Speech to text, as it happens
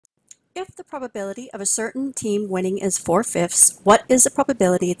If the probability of a certain team winning is 4/5, what is the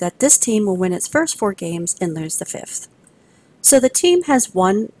probability that this team will win its first 4 games and lose the 5th? So the team has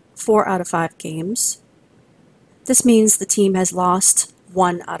won 4 out of 5 games. This means the team has lost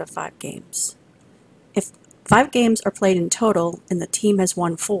 1 out of 5 games. If 5 games are played in total and the team has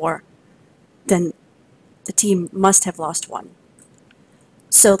won 4, then the team must have lost 1.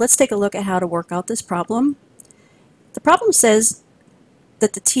 So let's take a look at how to work out this problem. The problem says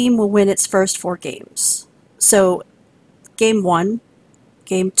that the team will win its first 4 games. So game 1,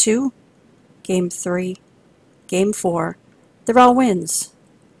 game 2, game 3, game 4, they're all wins.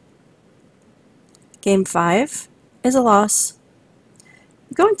 Game 5 is a loss.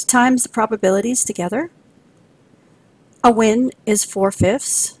 We're going to times the probabilities together. A win is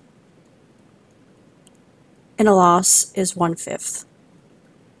 4/5 and a loss is 1/5.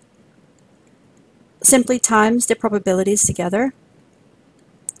 Simply times the probabilities together.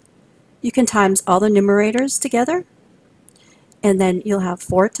 You can times all the numerators together, and then you'll have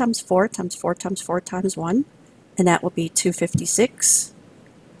 4 times 4 times 4 times 4 times 1, and that will be 256.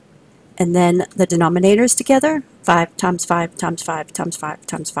 And then the denominators together, 5 times 5 times 5 times 5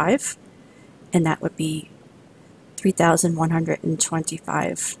 times 5, and that would be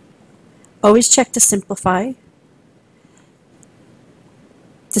 3,125. Always check to simplify.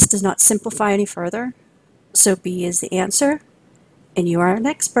 This does not simplify any further, so B is the answer, and you are an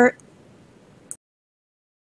expert.